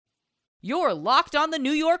You're Locked on the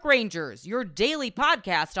New York Rangers, your daily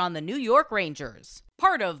podcast on the New York Rangers.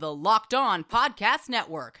 Part of the Locked On Podcast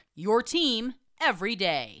Network, your team every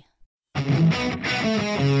day.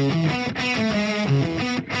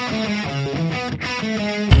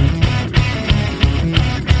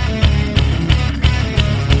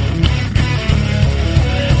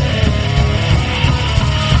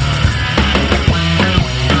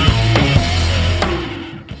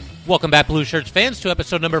 Welcome back, Blue Shirts fans, to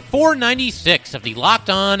episode number 496 of the Locked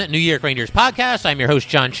On New York Rangers podcast. I'm your host,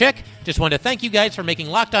 John Chick. Just wanted to thank you guys for making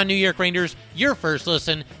Locked On New York Rangers your first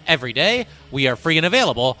listen every day. We are free and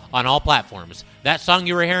available on all platforms. That song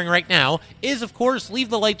you were hearing right now is, of course, Leave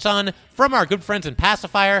the Lights On from our good friends in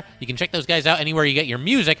Pacifier. You can check those guys out anywhere you get your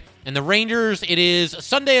music. And the Rangers, it is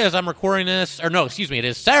Sunday as I'm recording this, it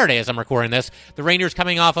is Saturday as I'm recording this. The Rangers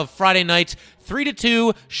coming off of Friday night's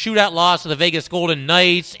 3-2 shootout loss to the Vegas Golden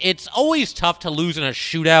Knights. It's always tough to lose in a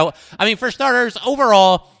shootout. I mean, for starters,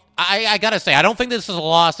 overall, I gotta say, I don't think this is a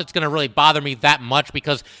loss that's going to really bother me that much,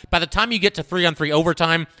 because by the time you get to 3-on-3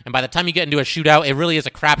 overtime and by the time you get into a shootout, it really is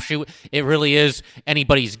a crapshoot. It really is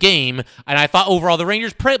anybody's game. And I thought overall the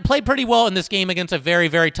Rangers played pretty well in this game against a very,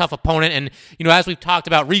 very tough opponent. And, as we've talked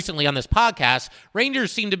about recently on this podcast,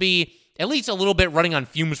 Rangers seem to be at least a little bit running on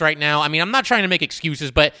fumes right now. I mean, I'm not trying to make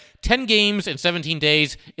excuses, but 10 games in 17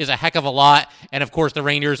 days is a heck of a lot. And, of course, the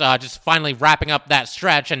Rangers just finally wrapping up that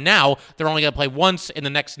stretch, and now they're only going to play once in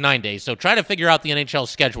the next 9 days. So try to figure out the NHL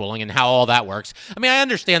scheduling and how all that works. I mean, I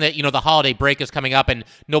understand that, the holiday break is coming up and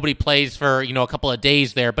nobody plays for, a couple of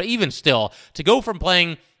days there. But even still, to go from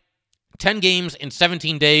playing 10 games in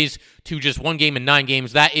 17 days to just one game in 9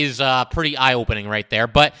 games, that is pretty eye-opening right there.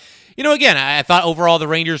 But again, I thought overall the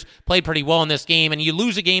Rangers played pretty well in this game, and you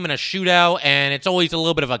lose a game in a shootout, and it's always a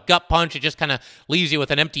little bit of a gut punch. It just kind of leaves you with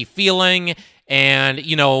an empty feeling, and,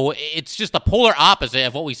 it's just the polar opposite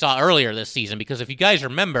of what we saw earlier this season, because if you guys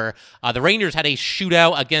remember, the Rangers had a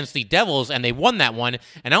shootout against the Devils, and they won that one,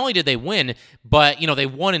 and not only did they win, but, they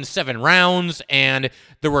won in 7 rounds, and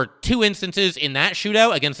there were 2 instances in that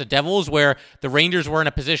shootout against the Devils where the Rangers were in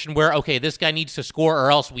a position where, okay, this guy needs to score or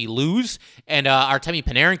else we lose, and Artemi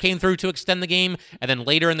Panarin came through to extend the game, and then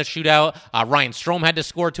later in the shootout, Ryan Strome had to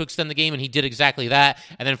score to extend the game, and he did exactly that,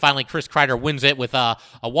 and then finally Chris Kreider wins it with a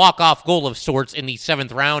walk-off goal of sorts in the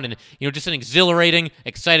 7th round, and just an exhilarating,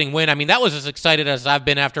 exciting win. I mean, that was as excited as I've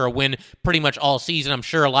been after a win pretty much all season. I'm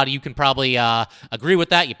sure a lot of you can probably agree with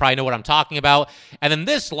that. You probably know what I'm talking about. And then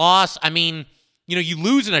this loss, I mean, you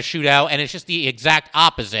lose in a shootout, and it's just the exact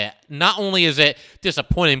opposite. Not only is it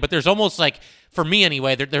disappointing, but there's almost like, for me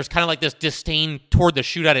anyway, there's kind of like this disdain toward the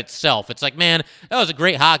shootout itself. It's like, man, that was a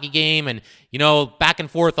great hockey game, and, back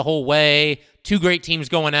and forth the whole way, 2 great teams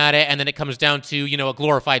going at it, and then it comes down to, a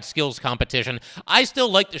glorified skills competition. I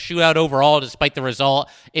still like the shootout overall, despite the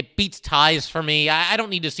result. It beats ties for me. I don't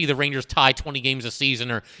need to see the Rangers tie 20 games a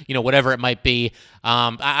season or, whatever it might be.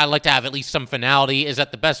 I like to have at least some finality. Is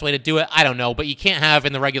that the best way to do it? I don't know, but you can't have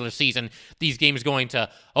in the regular season these games going to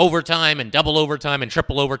overtime and double overtime and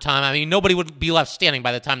triple overtime. I mean, nobody would be left standing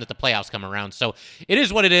by the time that the playoffs come around. So it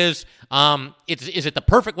is what it is. Is it the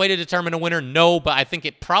perfect way to determine a winner? No, but I think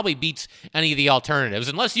it probably beats any of the alternatives,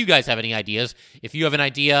 unless you guys have any ideas. If you have an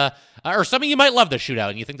idea, or some of you might love the shootout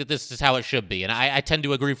and you think that this is how it should be, and I tend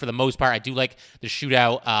to agree for the most part. I do like the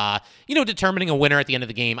shootout, determining a winner at the end of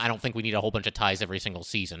the game. I don't think we need a whole bunch of ties every single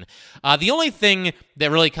season. The only thing that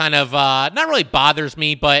really kind of, not really bothers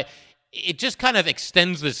me, but it just kind of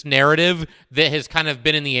extends this narrative that has kind of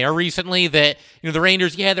been in the air recently that, the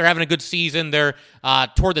Rangers, yeah, they're having a good season. They're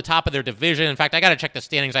toward the top of their division. In fact, I got to check the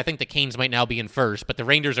standings. I think the Canes might now be in first, but the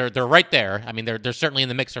Rangers they're right there. I mean, they're certainly in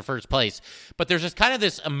the mix for first place. But there's just kind of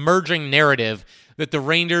this emerging narrative that the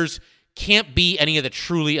Rangers can't beat any of the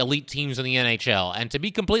truly elite teams in the NHL. And to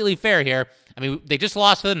be completely fair here, I mean, they just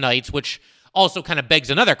lost to the Knights, which also kind of begs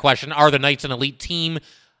another question. Are the Knights an elite team?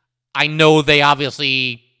 I know they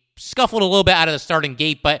obviously scuffled a little bit out of the starting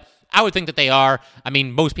gate, but I would think that they are. I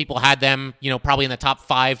mean, most people had them, probably in the top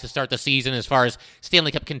 5 to start the season as far as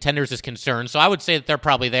Stanley Cup contenders is concerned. So I would say that they're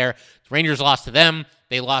probably there. The Rangers lost to them.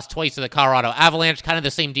 They lost twice to the Colorado Avalanche, kind of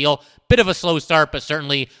the same deal. Bit of a slow start, but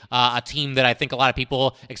certainly a team that I think a lot of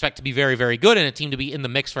people expect to be very, very good, and a team to be in the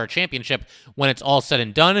mix for a championship when it's all said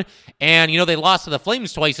and done. And, they lost to the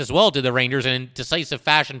Flames twice as well, to the Rangers, and in decisive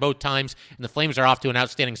fashion both times, and the Flames are off to an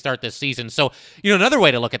outstanding start this season. So, another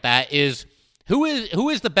way to look at that is who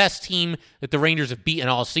is the best team that the Rangers have beaten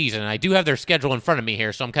all season? And I do have their schedule in front of me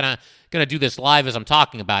here, so I'm kind of going to do this live as I'm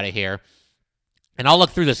talking about it here. And I'll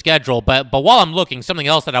look through the schedule, but while I'm looking, something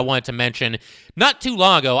else that I wanted to mention, not too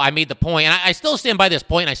long ago, I made the point, and I still stand by this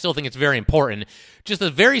point, and I still think it's very important. Just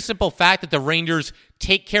the very simple fact that the Rangers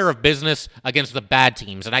take care of business against the bad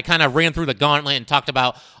teams. And I kind of ran through the gauntlet and talked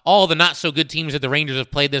about all the not-so-good teams that the Rangers have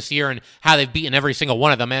played this year and how they've beaten every single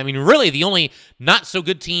one of them. I mean, really, the only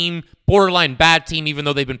not-so-good team, borderline bad team, even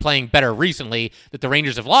though they've been playing better recently, that the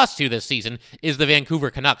Rangers have lost to this season is the Vancouver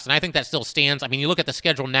Canucks. And I think that still stands. I mean, you look at the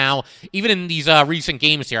schedule now, even in these recent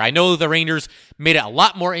games here, I know the Rangers made it a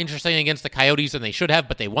lot more interesting against the Coyotes than they should have,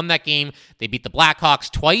 but they won that game. They beat the Blackhawks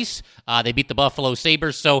twice. They beat the Buffalo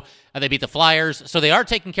Sabres, so they beat the Flyers. So they are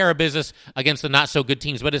taking care of business against the not-so-good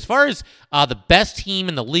teams. But as far as the best team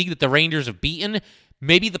in the league that the Rangers have beaten,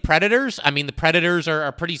 maybe the Predators. I mean, the Predators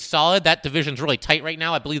are pretty solid. That division's really tight right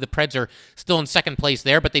now. I believe the Preds are still in second place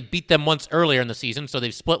there, but they beat them once earlier in the season, so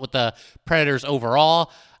they've split with the Predators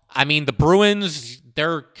overall. I mean, the Bruins,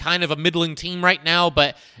 they're kind of a middling team right now,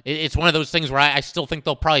 but it's one of those things where I still think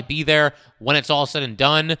they'll probably be there when it's all said and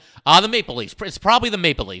done. The Maple Leafs. It's probably the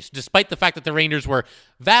Maple Leafs, despite the fact that the Rangers were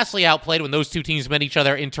vastly outplayed when those two teams met each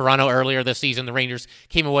other in Toronto earlier this season. The Rangers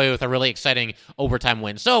came away with a really exciting overtime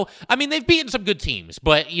win. So, I mean, they've beaten some good teams,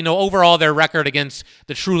 but, overall their record against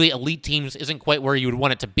the truly elite teams isn't quite where you would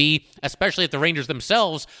want it to be, especially if the Rangers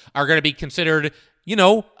themselves are going to be considered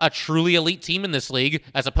a truly elite team in this league,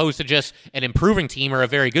 as opposed to just an improving team or a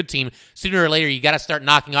very good team. Sooner or later, you got to start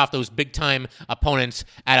knocking off those big-time opponents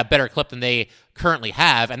at a better clip than they currently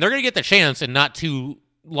have, and they're going to get the chance in not too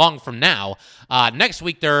long from now. Next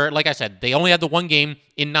week, like I said, they only had the one game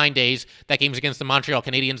in 9 days. That game's against the Montreal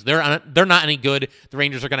Canadiens. They're not any good. The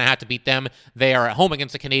Rangers are going to have to beat them. They are at home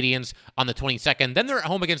against the Canadiens on the 22nd. Then they're at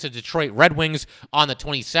home against the Detroit Red Wings on the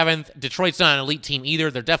 27th. Detroit's not an elite team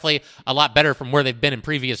either. They're definitely a lot better from where they've been in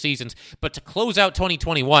previous seasons. But to close out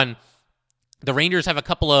 2021, the Rangers have a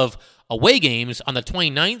couple of away games. On the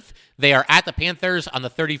 29th, they are at the Panthers. On the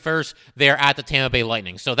 31st, they are at the Tampa Bay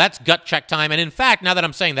Lightning. So that's gut check time. And in fact, now that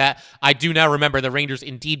I'm saying that, I do now remember the Rangers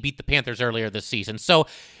indeed beat the Panthers earlier this season. So,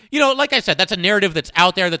 like I said, that's a narrative that's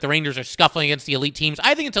out there that the Rangers are scuffling against the elite teams.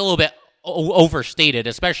 I think it's a little bit overstated,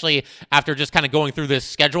 especially after just kind of going through this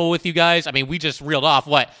schedule with you guys. I mean, we just reeled off,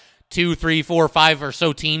 2, 3, 4, 5 or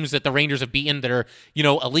so teams that the Rangers have beaten that are,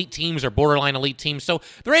 elite teams or borderline elite teams. So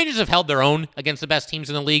the Rangers have held their own against the best teams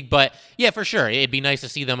in the league. But yeah, for sure, it'd be nice to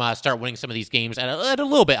see them start winning some of these games at a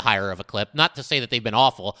little bit higher of a clip. Not to say that they've been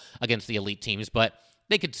awful against the elite teams, but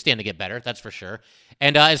they could stand to get better, that's for sure.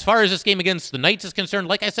 And as far as this game against the Knights is concerned,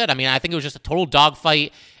 like I said, I mean, I think it was just a total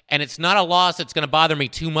dogfight, and it's not a loss that's going to bother me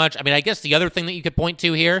too much. I mean, I guess the other thing that you could point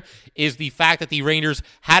to here is the fact that the Rangers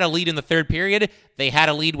had a lead in the third period. They had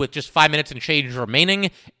a lead with just 5 minutes and change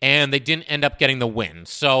remaining, and they didn't end up getting the win.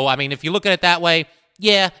 So, I mean, if you look at it that way,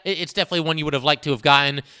 yeah, it's definitely one you would have liked to have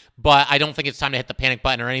gotten, but I don't think it's time to hit the panic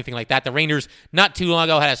button or anything like that. The Rangers, not too long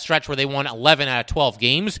ago, had a stretch where they won 11 out of 12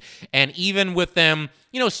 games, and even with them,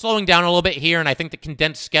 slowing down a little bit here, and I think the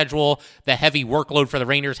condensed schedule, the heavy workload for the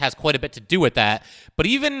Rangers has quite a bit to do with that, but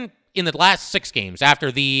even in the last 6 games,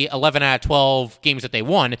 after the 11 out of 12 games that they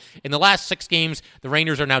won, in the last 6 games, the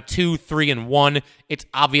Rangers are now 2-3-1. It's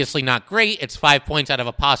obviously not great. It's 5 points out of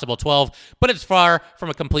a possible 12, but it's far from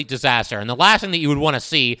a complete disaster. And the last thing that you would want to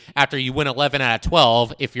see after you win 11 out of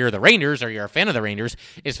 12, if you're the Rangers or you're a fan of the Rangers,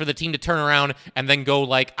 is for the team to turn around and then go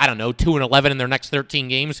 2-11 in their next 13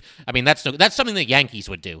 games. I mean, that's something the Yankees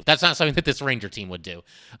would do. That's not something that this Ranger team would do.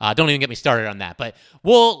 Don't even get me started on that. But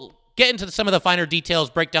we'll get into some of the finer details,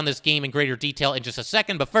 break down this game in greater detail in just a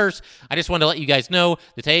second. But first, I just wanted to let you guys know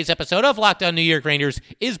that today's episode of Locked On New York Rangers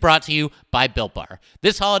is brought to you by Built Bar.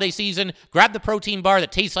 This holiday season, grab the protein bar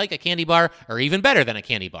that tastes like a candy bar or even better than a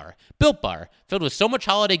candy bar. Built Bar, filled with so much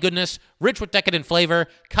holiday goodness, rich with decadent flavor,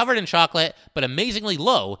 covered in chocolate, but amazingly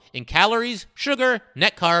low in calories, sugar,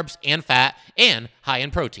 net carbs, and fat, and high in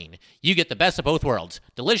protein. You get the best of both worlds,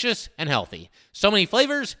 delicious and healthy. So many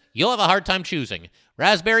flavors, you'll have a hard time choosing.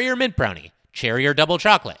 Raspberry or mint brownie, cherry or double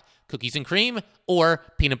chocolate, cookies and cream, or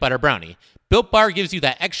peanut butter brownie. Built Bar gives you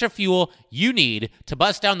that extra fuel you need to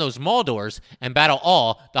bust down those mall doors and battle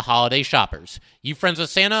all the holiday shoppers. You friends with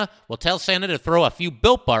Santa? Well, tell Santa to throw a few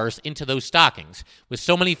Built Bars into those stockings. With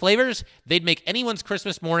so many flavors, they'd make anyone's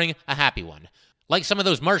Christmas morning a happy one. Like some of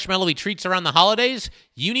those marshmallowy treats around the holidays,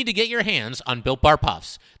 you need to get your hands on Built Bar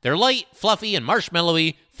Puffs. They're light, fluffy, and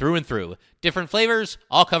marshmallowy through and through. Different flavors,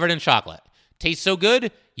 all covered in chocolate. Taste so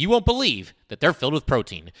good, you won't believe that they're filled with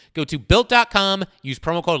protein. Go to Built.com, use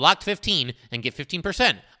promo code LOCKED15, and get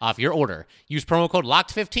 15% off your order. Use promo code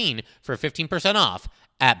LOCKED15 for 15% off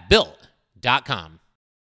at Built.com.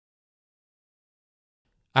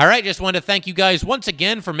 All right, just wanted to thank you guys once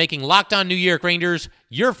again for making Locked On New York Rangers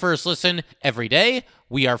your first listen every day.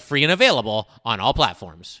 We are free and available on all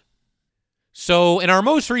platforms. So in our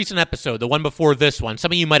most recent episode, the one before this one,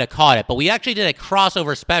 some of you might have caught it, but we actually did a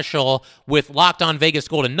crossover special with Locked On Vegas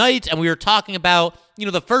Golden Knights, and we were talking about,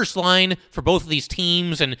 the first line for both of these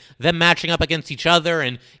teams and them matching up against each other,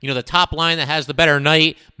 and, the top line that has the better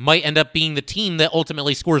night might end up being the team that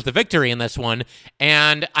ultimately scores the victory in this one.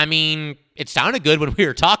 And, it sounded good when we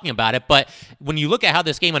were talking about it, but when you look at how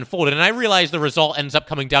this game unfolded, and I realize the result ends up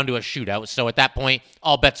coming down to a shootout, so at that point,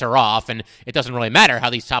 all bets are off, and it doesn't really matter how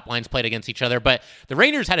these top lines played against each other, but the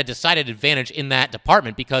Rangers had a decided advantage in that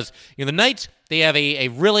department because, the Knights, they have a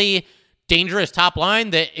really dangerous top line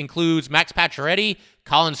that includes Max Pacioretty,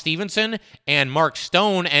 Colin Stevenson, and Mark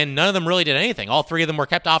Stone, and none of them really did anything. All three of them were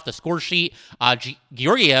kept off the score sheet.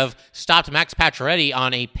 Georgiev stopped Max Pacioretty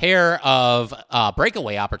on a pair of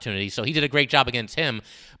breakaway opportunities, so he did a great job against him.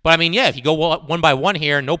 But, if you go one by one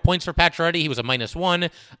here, no points for Pacioretty. He was a -1,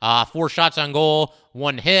 4 shots on goal,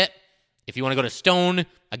 1 hit. If you want to go to Stone,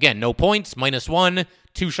 again, no points, -1,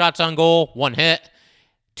 2 shots on goal, 1 hit,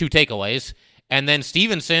 2 takeaways. And then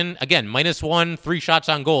Stevenson, again, -1, 3 shots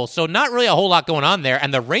on goal. So not really a whole lot going on there.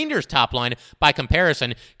 And the Rangers top line, by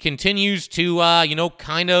comparison, continues to,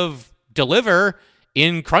 kind of deliver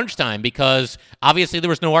in crunch time because obviously there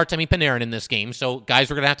was no Artemi Panarin in this game. So guys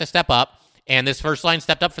were going to have to step up. And this first line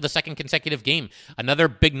stepped up for the second consecutive game. Another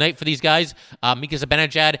big night for these guys. Mika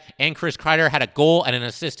Zibanejad and Chris Kreider had a goal and an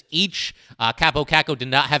assist each. Kaapo Kakko did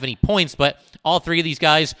not have any points, but all three of these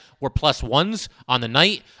guys were +1s on the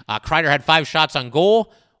night. Kreider had 5 shots on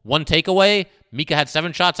goal, 1 takeaway. Mika had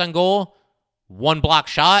 7 shots on goal, 1 block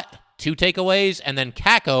shot, 2 takeaways. And then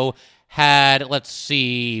Kakko had,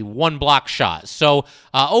 1 block shot. So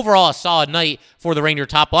overall, a solid night for the Ranger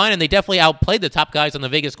top line, and they definitely outplayed the top guys on the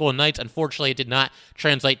Vegas Golden Knights. Unfortunately, it did not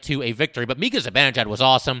translate to a victory, but Mika Zibanejad was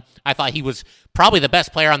awesome. I thought he was probably the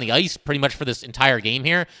best player on the ice pretty much for this entire game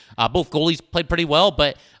here. Both goalies played pretty well,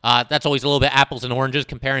 but that's always a little bit apples and oranges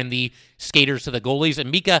comparing the skaters to the goalies,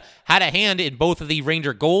 and Mika had a hand in both of the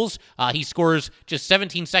Ranger goals. He scores just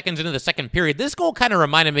 17 seconds into the second period. This goal kind of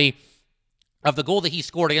reminded me of the goal that he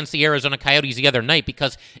scored against the Arizona Coyotes the other night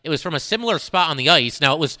because it was from a similar spot on the ice.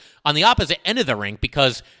 Now, it was on the opposite end of the rink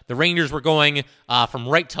because the Rangers were going from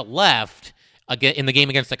right to left in the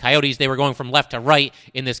game against the Coyotes. They were going from left to right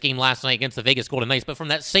in this game last night against the Vegas Golden Knights. But from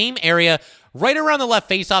that same area, right around the left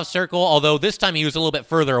faceoff circle, although this time he was a little bit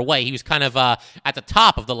further away. He was kind of at the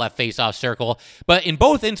top of the left faceoff circle. But in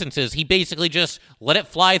both instances, he basically just let it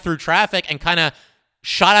fly through traffic and kind of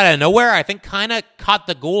shot out of nowhere. I think kind of caught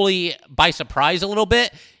the goalie by surprise a little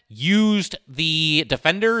bit, used the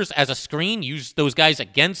defenders as a screen, used those guys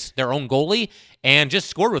against their own goalie, and just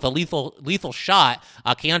scored with a lethal shot.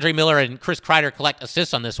 K'Andre Miller and Chris Kreider collect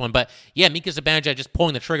assists on this one. But yeah, Mika Zibanejad just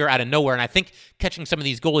pulling the trigger out of nowhere, and I think catching some of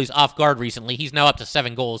these goalies off guard recently. He's now up to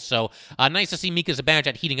 7 goals, so nice to see Mika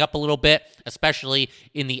Zibanejad heating up a little bit, especially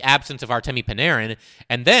in the absence of Artemi Panarin.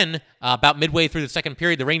 And then about midway through the second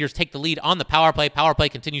period, the Rangers take the lead on the power play. Power play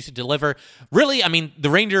continues to deliver. Really, the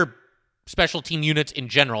Ranger special team units in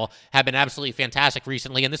general have been absolutely fantastic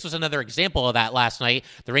recently, and this was another example of that last night.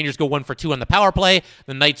 The Rangers go 1 for 2 on the power play.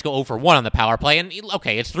 The Knights go 0 for 1 on the power play, and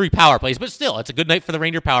okay, it's 3 power plays, but still, it's a good night for the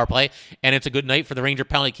Ranger power play, and it's a good night for the Ranger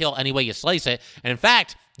penalty kill any way you slice it. And in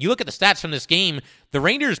fact, you look at the stats from this game, the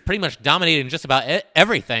Rangers pretty much dominated in just about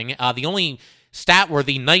everything. The only stat where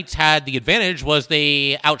the Knights had the advantage was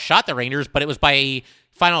they outshot the Rangers, but it was by a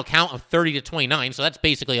final count of 30-29, so that's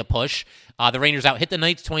basically a push. The Rangers out hit the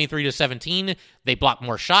Knights 23-17. They blocked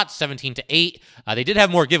more shots, 17-8. They did have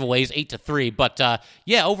more giveaways, 8-3. But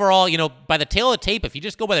yeah, overall, by the tail of the tape, if you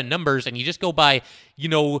just go by the numbers and you just go by,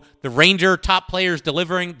 the Ranger top players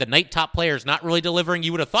delivering, the Knight top players not really delivering,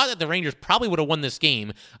 you would have thought that the Rangers probably would have won this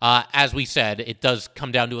game. As we said, it does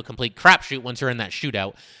come down to a complete crapshoot once you're in that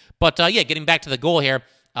shootout. But yeah, getting back to the goal here,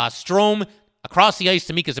 Strome across the ice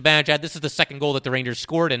to Mika Zibanejad. This is the second goal that the Rangers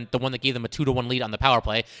scored and the one that gave them a 2-1 lead on the power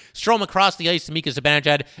play. Strome across the ice to Mika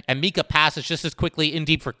Zibanejad, and Mika passes just as quickly in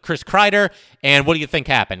deep for Chris Kreider. And what do you think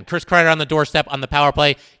happened? Chris Kreider on the doorstep on the power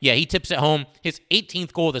play. Yeah, he tips it home. His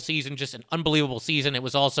 18th goal of the season, just an unbelievable season. It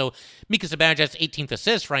was also Mika Zibanejad's 18th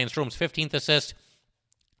assist, Ryan Strome's 15th assist.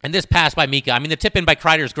 And this pass by Mika, the tip in by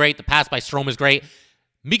Kreider is great. The pass by Strome is great.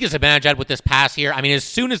 Mika Zibanejad with this pass here, as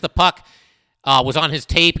soon as the puck was on his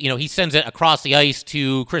tape. He sends it across the ice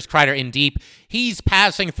to Chris Kreider in deep. He's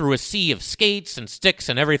passing through a sea of skates and sticks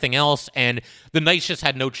and everything else, and the Knights just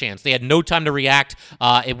had no chance. They had no time to react.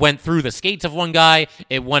 It went through the skates of one guy.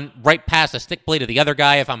 It went right past the stick blade of the other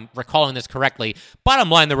guy, if I'm recalling this correctly. Bottom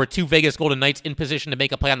line, there were two Vegas Golden Knights in position to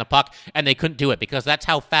make a play on the puck, and they couldn't do it because that's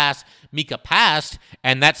how fast Mika passed,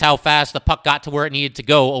 and that's how fast the puck got to where it needed to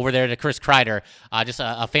go over there to Chris Kreider. Just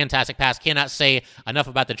a fantastic pass. Cannot say enough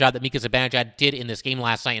about the job that Mika Zibanejad did in this game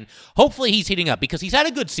last night, and hopefully he's heating up because he's had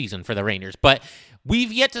a good season for the Rangers, but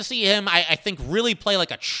we've yet to see him, I think, really play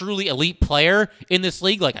like a truly elite player in this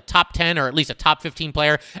league, like a top 10 or at least a top 15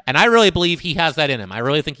 player, and I really believe he has that in him. I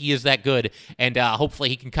really think he is that good, and hopefully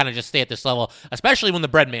he can kind of just stay at this level, especially when the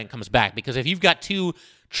bread man comes back, because if you've got two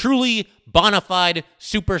truly bona fide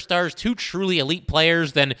superstars, two truly elite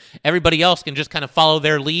players, then everybody else can just kind of follow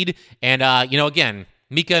their lead, and, again,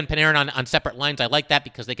 Mika and Panarin on separate lines, I like that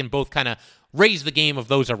because they can both kind of raise the game of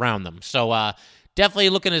those around them, so, definitely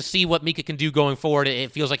looking to see what Mika can do going forward.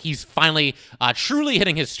 It feels like he's finally truly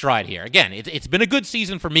hitting his stride here. Again, it's been a good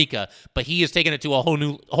season for Mika, but he has taken it to a whole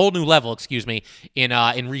new level,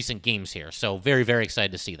 in recent games here. So very, very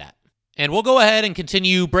excited to see that. And we'll go ahead and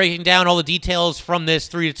continue breaking down all the details from this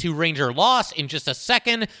 3-2 Ranger loss in just a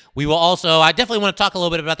second. We will also, I definitely want to talk a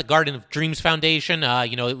little bit about the Garden of Dreams Foundation.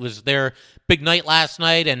 It was their big night last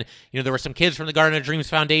night, and, there were some kids from the Garden of Dreams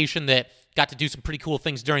Foundation that got to do some pretty cool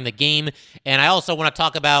things during the game. And I also want to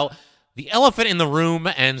talk about the elephant in the room,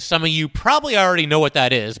 and some of you probably already know what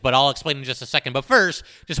that is, but I'll explain in just a second. But first,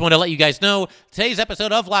 just want to let you guys know, today's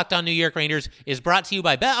episode of Locked On New York Rangers is brought to you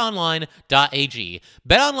by BetOnline.ag.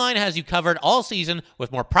 BetOnline has you covered all season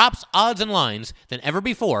with more props, odds, and lines than ever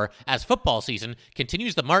before as football season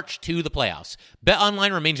continues the march to the playoffs.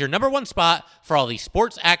 BetOnline remains your number one spot for all the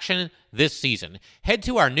sports action this season. Head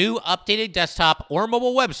to our new updated desktop or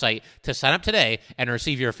mobile website to sign up today and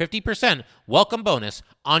receive your 50% welcome bonus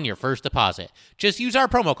on your first deposit. Just use our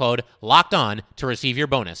promo code LOCKEDON to receive your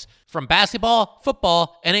bonus. From basketball,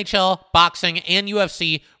 football, NHL, boxing, and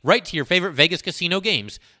UFC, right to your favorite Vegas casino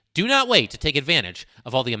games, do not wait to take advantage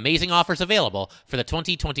of all the amazing offers available for the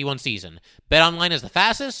 2021 season. BetOnline is the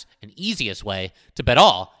fastest and easiest way to bet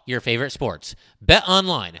all your favorite sports.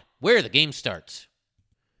 BetOnline, where the game starts.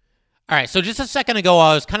 All right, so just a second ago,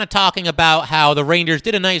 I was kind of talking about how the Rangers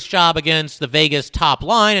did a nice job against the Vegas top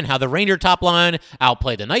line and how the Ranger top line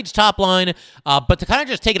outplayed the Knights top line. But to kind of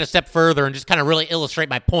just take it a step further and just kind of really illustrate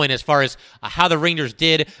my point as far as how the Rangers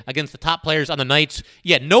did against the top players on the Knights,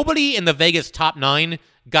 nobody in the Vegas top 9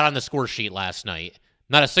 got on the score sheet last night.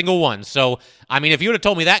 Not a single one. So, I mean, if you would have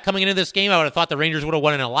told me that coming into this game, I would have thought the Rangers would have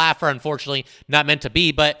won in a laugher. Unfortunately, not meant to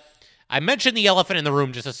be, but I mentioned the elephant in the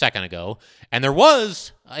room just a second ago, and there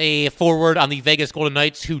was a forward on the Vegas Golden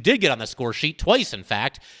Knights who did get on the score sheet twice, in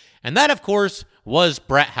fact, and that, of course, was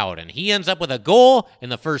Brett Howden. He ends up with a goal in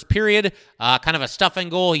the first period, kind of a stuffing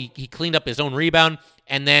goal. He cleaned up his own rebound,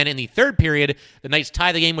 and then in the third period, the Knights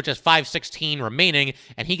tie the game with just 5:16 remaining,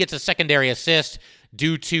 and he gets a secondary assist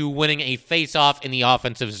due to winning a face-off in the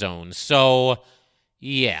offensive zone. So,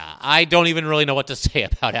 yeah, I don't even really know what to say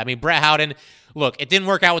about it. I mean, Brett Howden, look, it didn't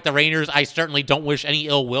work out with the Rangers. I certainly don't wish any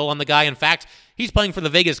ill will on the guy. In fact, he's playing for the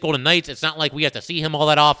Vegas Golden Knights. It's not like we have to see him all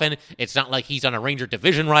that often. It's not like he's on a Ranger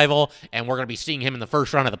division rival, and we're going to be seeing him in the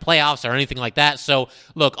first round of the playoffs or anything like that. So,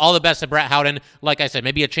 look, all the best to Brett Howden. Like I said,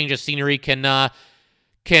 maybe a change of scenery can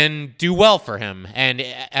do well for him. And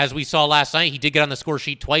as we saw last night, he did get on the score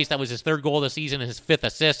sheet twice. That was his third goal of the season and his fifth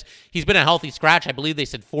assist. He's been a healthy scratch. I believe they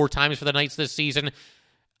said 4 times for the Knights this season.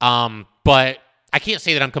 But I can't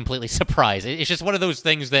say that I'm completely surprised. It's just one of those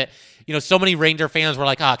things that, so many Ranger fans were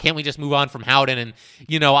like, can't we just move on from Howden? And,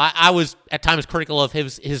 I was at times critical of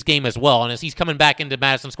his game as well. And as he's coming back into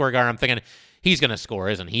Madison Square Garden, I'm thinking, he's going to score,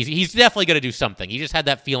 isn't he? He's definitely going to do something. He just had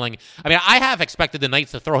that feeling. I mean, I have expected the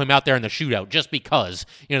Knights to throw him out there in the shootout just because,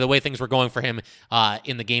 the way things were going for him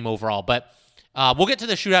in the game overall. But we'll get to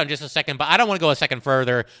the shootout in just a second, but I don't want to go a second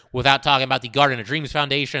further without talking about the Garden of Dreams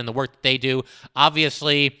Foundation and the work that they do.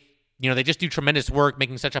 Obviously, they just do tremendous work,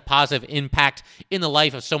 making such a positive impact in the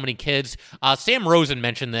life of so many kids. Sam Rosen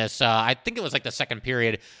mentioned this. I think it was like the second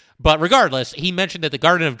period. But regardless, he mentioned that the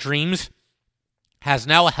Garden of Dreams has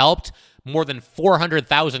now helped more than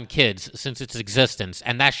 400,000 kids since its existence.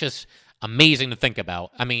 And that's just amazing to think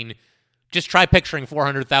about. I mean, just try picturing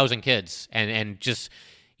 400,000 kids and just,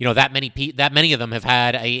 that many of them have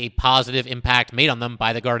had a positive impact made on them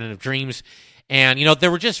by the Garden of Dreams. And,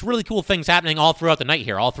 there were just really cool things happening all throughout the night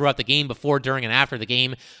here, all throughout the game, before, during, and after the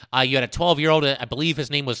game. You had a 12-year-old, I believe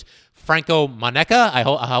his name was Franco Moneka. I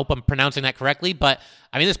hope I'm pronouncing that correctly. But,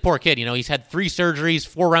 I mean, this poor kid, he's had 3 surgeries,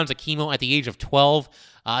 4 rounds of chemo at the age of 12.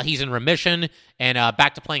 He's in remission and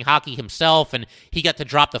back to playing hockey himself, and he got to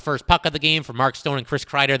drop the first puck of the game for Mark Stone and Chris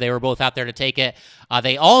Kreider. They were both out there to take it.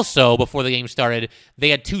 They also, before the game started, they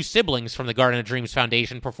had two siblings from the Garden of Dreams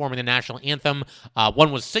Foundation performing the national anthem.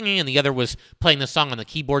 One was singing, and the other was playing the song on the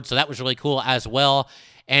keyboard, so that was really cool as well.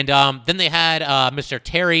 And then they had Mr.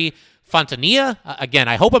 Terry Fontanilla. Again,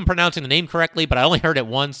 I hope I'm pronouncing the name correctly, but I only heard it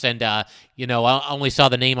once, and I only saw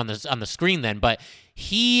the name on the screen then. But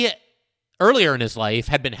he, earlier in his life,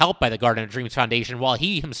 had been helped by the Garden of Dreams Foundation while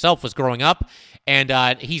he himself was growing up,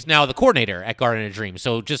 and he's now the coordinator at Garden of Dreams.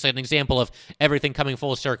 So just an example of everything coming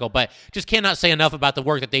full circle. But just cannot say enough about the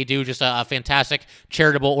work that they do. Just a fantastic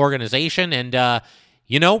charitable organization, and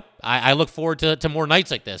I look forward to more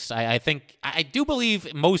nights like this. I do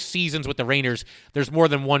believe most seasons with the Rangers, there's more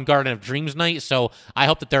than one Garden of Dreams night, so I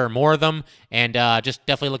hope that there are more of them, and just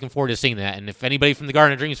definitely looking forward to seeing that. And if anybody from the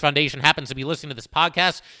Garden of Dreams Foundation happens to be listening to this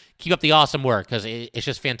podcast, keep up the awesome work, because it's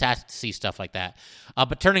just fantastic to see stuff like that.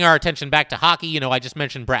 But turning our attention back to hockey, I just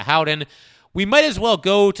mentioned Brett Howden. We might as well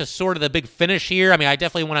go to sort of the big finish here. I mean, I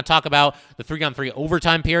definitely want to talk about the 3-on-3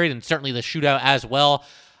 overtime period and certainly the shootout as well.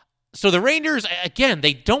 So the Rangers, again,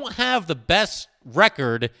 they don't have the best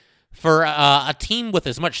record for a team with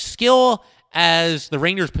as much skill as the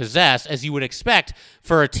Rangers possess, as you would expect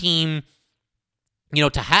for a team,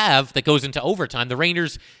 to have that goes into overtime. The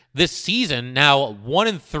Rangers this season now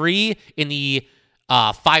 1-3 in the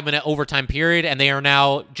 5-minute overtime period, and they are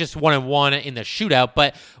now just 1-1 in the shootout.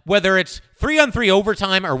 But whether it's 3-on-3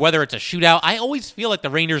 overtime or whether it's a shootout, I always feel like the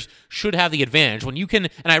Rangers should have the advantage. When you can,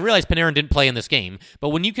 and I realize Panarin didn't play in this game, but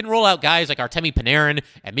when you can roll out guys like Artemi Panarin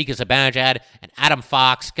and Mika Zibanejad and Adam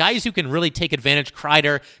Fox, guys who can really take advantage,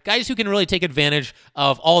 Kreider, guys who can really take advantage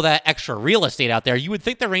of all that extra real estate out there, you would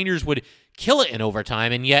think the Rangers would kill it in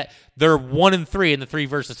overtime, and yet they're 1-3 in the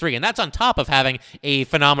 3-versus-3, and that's on top of having a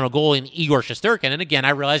phenomenal goal in Igor Shesterkin. And again,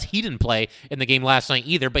 I realize he didn't play in the game last night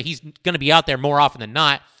either, but he's going to be out there more often than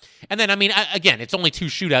not. And then, again, it's only 2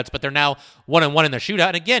 shootouts, but they're now 1-1 in the shootout.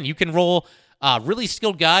 And again, you can roll really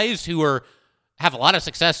skilled guys who have a lot of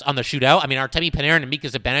success on the shootout. Artemi Panarin and Mika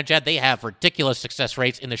Zibanejad, they have ridiculous success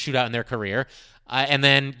rates in the shootout in their career. And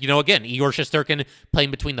then, again, Igor Shesterkin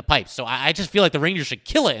playing between the pipes. So I just feel like the Rangers should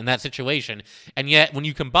kill it in that situation. And yet, when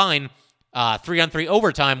you combine 3-on-3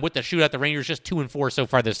 overtime with the shootout, the Rangers just 2-4 so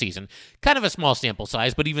far this season. Kind of a small sample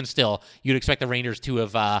size, but even still, you'd expect the Rangers to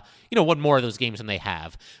have, won more of those games than they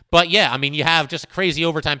have. But yeah, you have just a crazy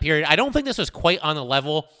overtime period. I don't think this was quite on the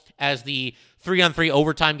level as the 3-on-3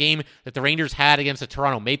 overtime game that the Rangers had against the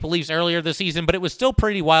Toronto Maple Leafs earlier this season, but it was still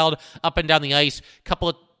pretty wild up and down the ice. Couple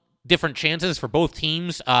of different chances for both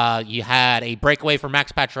teams. You had a breakaway for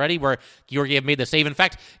Max Pacioretty where Georgiev made the save. In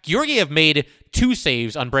fact, Georgiev made 2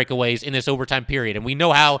 saves on breakaways in this overtime period, and we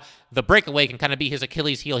know how the breakaway can kind of be his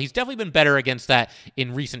Achilles heel. He's definitely been better against that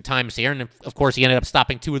in recent times here, and of course he ended up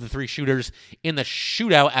stopping 2 of the 3 shooters in the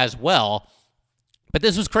shootout as well. But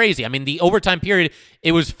this was crazy. The overtime period,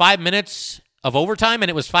 it was 5 minutes of overtime, and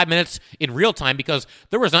it was 5 minutes in real time because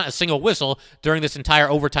there was not a single whistle during this entire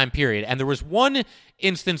overtime period. And there was one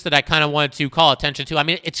instance that I kind of wanted to call attention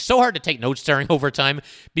to. It's so hard to take notes during overtime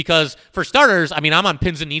because, for starters, I'm on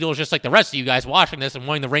pins and needles just like the rest of you guys watching this and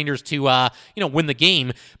wanting the Rangers to, win the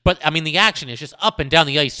game. But, the action is just up and down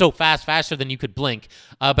the ice so fast, faster than you could blink.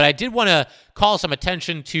 But I did want to call some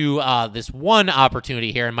attention to this one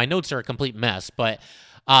opportunity here, and my notes are a complete mess, but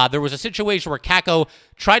there was a situation where Kakko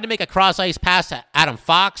tried to make a cross-ice pass to Adam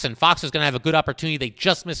Fox, and Fox was going to have a good opportunity. They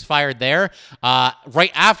just misfired there.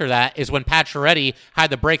 Right after that is when Pacioretty had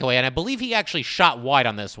the breakaway, and I believe he actually shot wide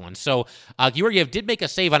on this one. So Georgiev did make a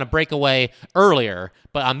save on a breakaway earlier,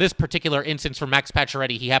 but on this particular instance for Max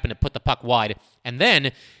Pacioretty, he happened to put the puck wide. And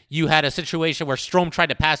then you had a situation where Strome tried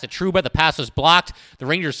to pass to Trouba. The pass was blocked. The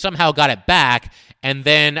Rangers somehow got it back, and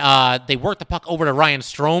then they worked the puck over to Ryan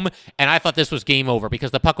Strome, and I thought this was game over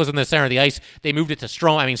because the puck was in the center of the ice. They moved it to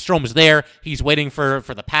Strome. Strome's there. He's waiting for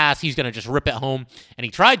the pass. He's going to just rip it home, and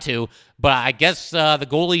he tried to, but I guess the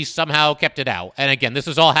goalie somehow kept it out. And again, this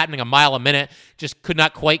is all happening a mile a minute. Just could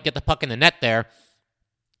not quite get the puck in the net there.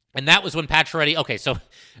 And that was when Pacioretty, okay, so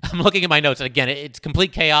I'm looking at my notes, and again, it's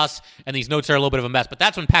complete chaos, and these notes are a little bit of a mess, but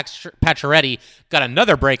that's when Pacioretty got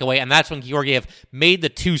another breakaway, and that's when Georgiev made the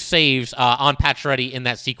 2 saves on Pacioretty in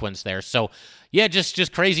that sequence there. So, yeah,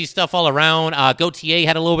 just crazy stuff all around. Gauthier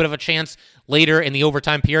had a little bit of a chance later in the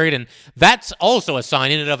overtime period, and that's also a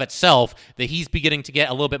sign in and of itself that he's beginning to get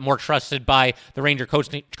a little bit more trusted by the Ranger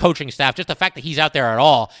coaching staff, just the fact that he's out there at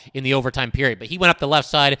all in the overtime period. But he went up the left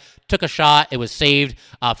side, took a shot, it was saved.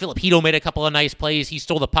 Philip Hedl made a couple of nice plays. He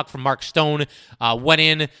stole the puck from Mark Stone, went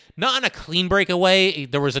in, not on a clean breakaway.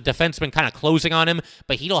 There was a defenseman kind of closing on him,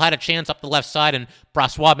 but Hedl had a chance up the left side, and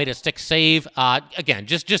Brossoit made a stick save. Again,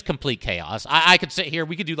 just complete chaos. I could sit here,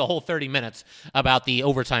 we could do the whole 30 minutes about the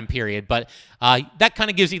overtime period, but that kind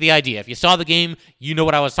of gives you the idea. If you saw the game, you know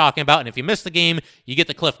what I was talking about, and if you missed the game, you get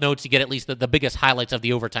the cliff notes, you get at least the biggest highlights of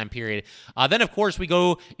the overtime period. Then, of course, we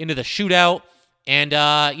go into the shootout, and,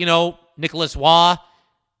 Nicholas Waugh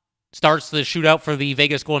starts the shootout for the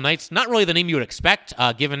Vegas Golden Knights. Not really the name you would expect,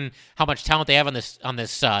 given how much talent they have on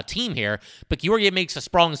this team here. But Georgiev makes a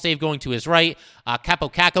sprawling save going to his right. Capo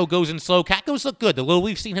Kakko goes in slow. Kakko's looked good. The little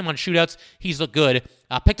we've seen him on shootouts, he's looked good.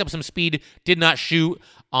 Picked up some speed, did not score,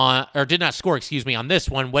 on this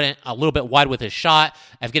one. Went a little bit wide with his shot.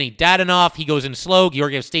 Evgeny Dadonov, he goes in slow.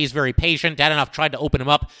 Georgiev stays very patient. Dadonov tried to open him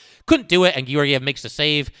up. Couldn't do it, and Georgiev makes the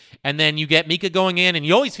save. And then you get Mika going in, and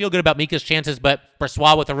you always feel good about Mika's chances, but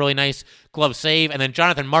Brossoit with a really nice glove save. And then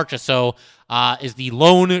Jonathan Marchessault is the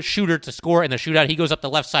lone shooter to score in the shootout. He goes up the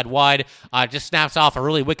left side wide, just snaps off a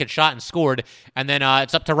really wicked shot and scored. And then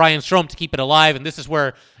it's up to Ryan Strome to keep it alive, and this is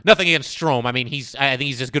where, nothing against Strome. I mean, I think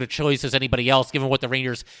he's as good a choice as anybody else, given what the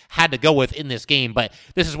Rangers had to go with in this game. But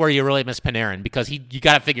this is where you really miss Panarin, because you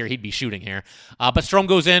got to figure he'd be shooting here. But Strome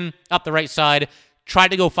goes in, up the right side, tried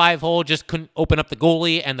to go 5-hole, just couldn't open up the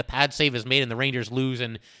goalie, and the pad save is made, and the Rangers lose.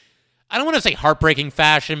 And I don't want to say heartbreaking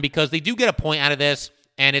fashion, because they do get a point out of this,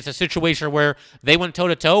 and it's a situation where they went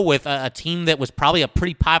toe-to-toe with a team that was probably a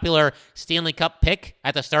pretty popular Stanley Cup pick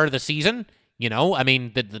at the start of the season. I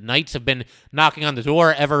mean, the Knights have been knocking on the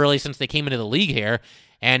door ever really since they came into the league here.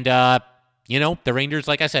 And, the Rangers,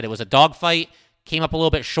 like I said, it was a dogfight, came up a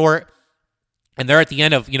little bit short. And they're at the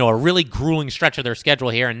end of, a really grueling stretch of their schedule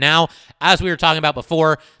here. And now, as we were talking about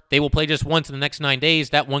before, they will play just once in the next 9 days.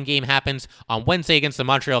 That one game happens on Wednesday against the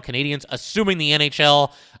Montreal Canadiens. Assuming the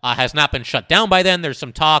NHL has not been shut down by then, there's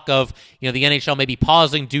some talk of, the NHL may be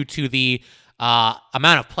pausing due to the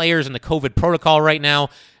amount of players in the COVID protocol right now.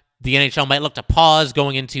 The NHL might look to pause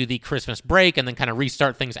going into the Christmas break and then kind of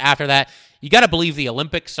restart things after that. You got to believe the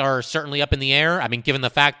Olympics are certainly up in the air. I mean, given the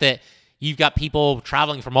fact that you've got people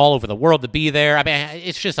traveling from all over the world to be there. I mean,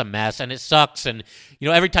 it's just a mess, and it sucks. And,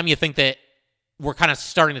 every time you think that we're kind of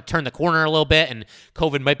starting to turn the corner a little bit and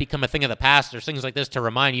COVID might become a thing of the past, there's things like this to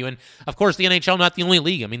remind you. And, of course, the NHL, not the only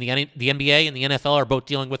league. I mean, the NBA and the NFL are both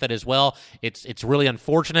dealing with it as well. It's really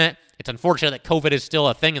unfortunate. It's unfortunate that COVID is still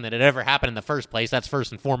a thing and that it ever happened in the first place. That's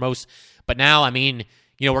first and foremost. But now, I mean,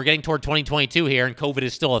 we're getting toward 2022 here, and COVID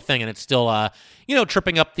is still a thing, and it's still,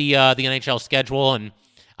 tripping up the NHL schedule. And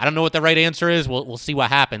I don't know what the right answer is. We'll see what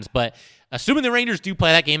happens. But assuming the Rangers do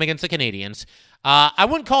play that game against the Canadiens, I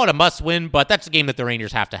wouldn't call it a must-win, but that's a game that the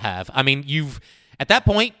Rangers have to have. I mean, at that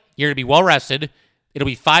point, you're going to be well-rested. It'll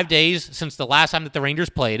be 5 days since the last time that the Rangers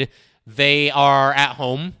played. They are at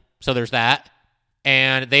home, so there's that.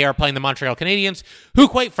 And they are playing the Montreal Canadiens, who,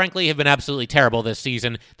 quite frankly, have been absolutely terrible this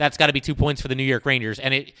season. That's got to be 2 points for the New York Rangers.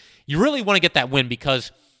 And you really want to get that win,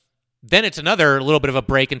 because then it's another little bit of a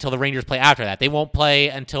break until the Rangers play after that. They won't play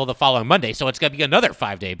until the following Monday, so it's going to be another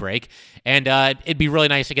 5-day break. And it'd be really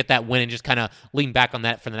nice to get that win and just kind of lean back on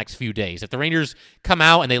that for the next few days. If the Rangers come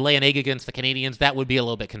out and they lay an egg against the Canadiens, that would be a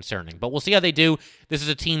little bit concerning. But we'll see how they do. This is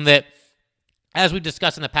a team that, as we've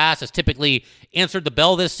discussed in the past, has typically answered the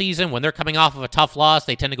bell this season. When they're coming off of a tough loss,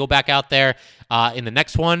 they tend to go back out there in the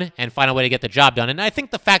next one and find a way to get the job done. And I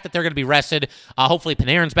think the fact that they're going to be rested, hopefully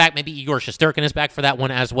Panarin's back, maybe Igor Shesterkin is back for that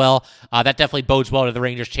one as well, that definitely bodes well to the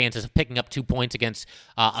Rangers' chances of picking up 2 points against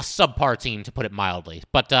a subpar team, to put it mildly.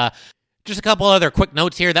 But just a couple other quick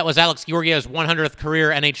notes here. That was Alex Georgiev's 100th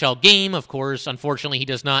career NHL game. Of course, unfortunately, he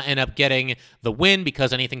does not end up getting the win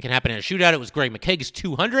because anything can happen in a shootout. It was Greg McKegg's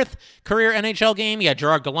 200th career NHL game. He had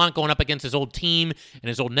Gerard Gallant going up against his old team and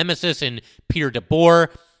his old nemesis in Peter DeBoer.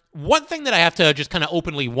 One thing that I have to just kind of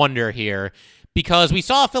openly wonder here, because we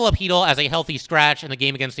saw Philip Hedl as a healthy scratch in the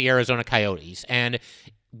game against the Arizona Coyotes, and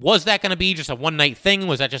was that going to be just a one-night thing?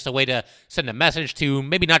 Was that just a way to send a message to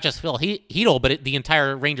maybe not just Phil Hedl, but the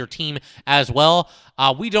entire Ranger team as well?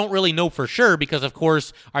 We don't really know for sure because, of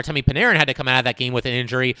course, Artemi Panarin had to come out of that game with an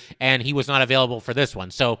injury, and he was not available for this one.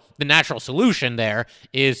 So the natural solution there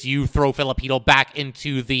is you throw Philip Hedl back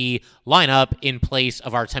into the lineup in place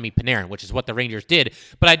of Artemi Panarin, which is what the Rangers did.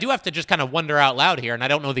 But I do have to just kind of wonder out loud here, and I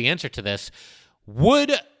don't know the answer to this.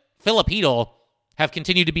 Would Philip Hedl have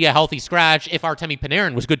continued to be a healthy scratch if Artemi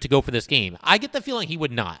Panarin was good to go for this game? I get the feeling he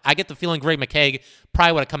would not. I get the feeling Greg McKegg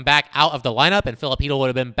probably would have come back out of the lineup and Filip Chytil would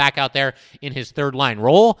have been back out there in his third line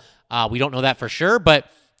role. We don't know that for sure, but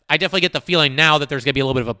I definitely get the feeling now that there's going to be a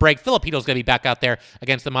little bit of a break. Filip Chytil's going to be back out there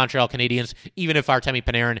against the Montreal Canadiens, even if Artemi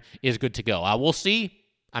Panarin is good to go. We'll see.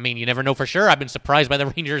 I mean, you never know for sure. I've been surprised by the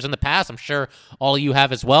Rangers in the past. I'm sure all of you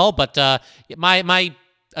have as well. But my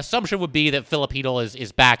assumption would be that Filip Chytil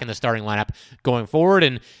is back in the starting lineup going forward,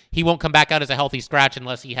 and he won't come back out as a healthy scratch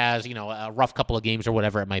unless he has, a rough couple of games or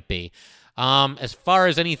whatever it might be. As far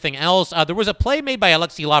as anything else, there was a play made by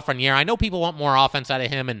Alexis Lafreniere. I know people want more offense out of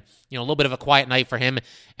him and, a little bit of a quiet night for him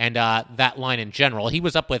and that line in general. He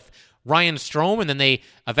was up with Ryan Strome, and then they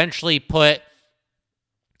eventually put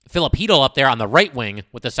Filip Chytil up there on the right wing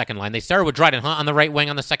with the second line. They started with Dryden Hunt on the right wing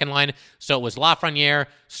on the second line, so it was Lafreniere,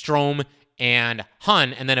 Strome, and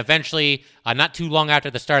Hunt, and then eventually, not too long after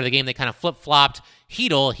the start of the game, they kind of flip-flopped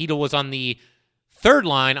Chytil. Chytil was on the third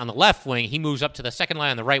line on the left wing. He moves up to the second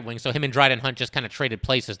line on the right wing, so him and Dryden Hunt just kind of traded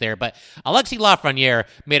places there. But Alexis Lafreniere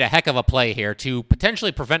made a heck of a play here to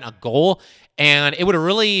potentially prevent a goal, and it would have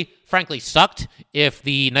really, frankly, sucked if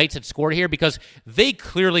the Knights had scored here because they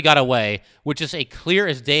clearly got away, which is a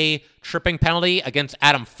clear-as-day tripping penalty against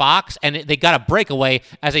Adam Fox, and they got a breakaway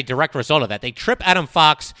as a direct result of that. They trip Adam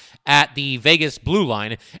Fox at the Vegas blue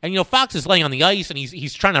line, and, Fox is laying on the ice, and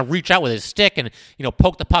he's trying to reach out with his stick and,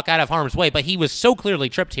 poke the puck out of harm's way, but he was so clearly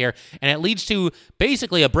tripped here, and it leads to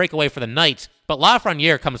basically a breakaway for the Knights. But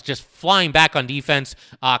Lafreniere comes just flying back on defense,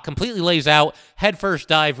 completely lays out, head first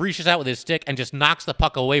dive, reaches out with his stick, and just knocks the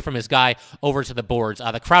puck away from his guy over to the boards.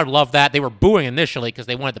 The crowd loved that. They were booing initially because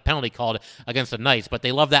they wanted the penalty called against the Knights, but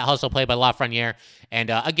they loved that hustle play by Lafreniere. And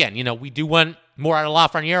again, we do want more out of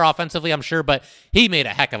Lafreniere offensively, I'm sure, but he made a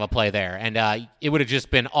heck of a play there. And it would have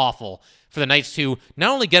just been awful for the Knights to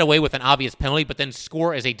not only get away with an obvious penalty, but then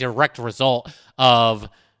score as a direct result of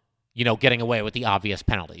getting away with the obvious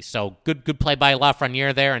penalty. So good play by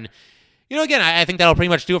Lafreniere there. And, again, I think that'll pretty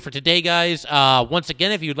much do it for today, guys. Once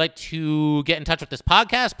again, if you'd like to get in touch with this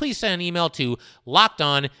podcast, please send an email to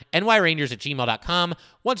lockedonnyrangers@gmail.com.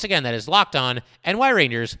 Once again, that is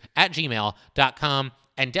lockedonnyrangers@gmail.com.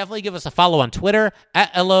 And definitely give us a follow on Twitter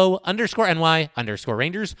at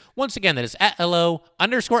 @LO_NY_Rangers. Once again, that is at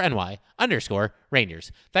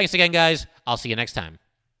 @LO_NY_Rangers. Thanks again, guys. I'll see you next time.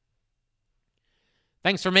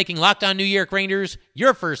 Thanks for making Locked On New York Rangers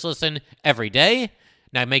your first listen every day.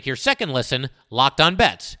 Now make your second listen Locked On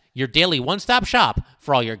Bets, your daily one-stop shop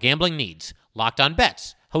for all your gambling needs. Locked On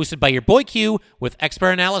Bets, hosted by your boy Q with expert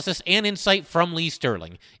analysis and insight from Lee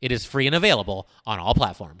Sterling. It is free and available on all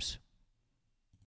platforms.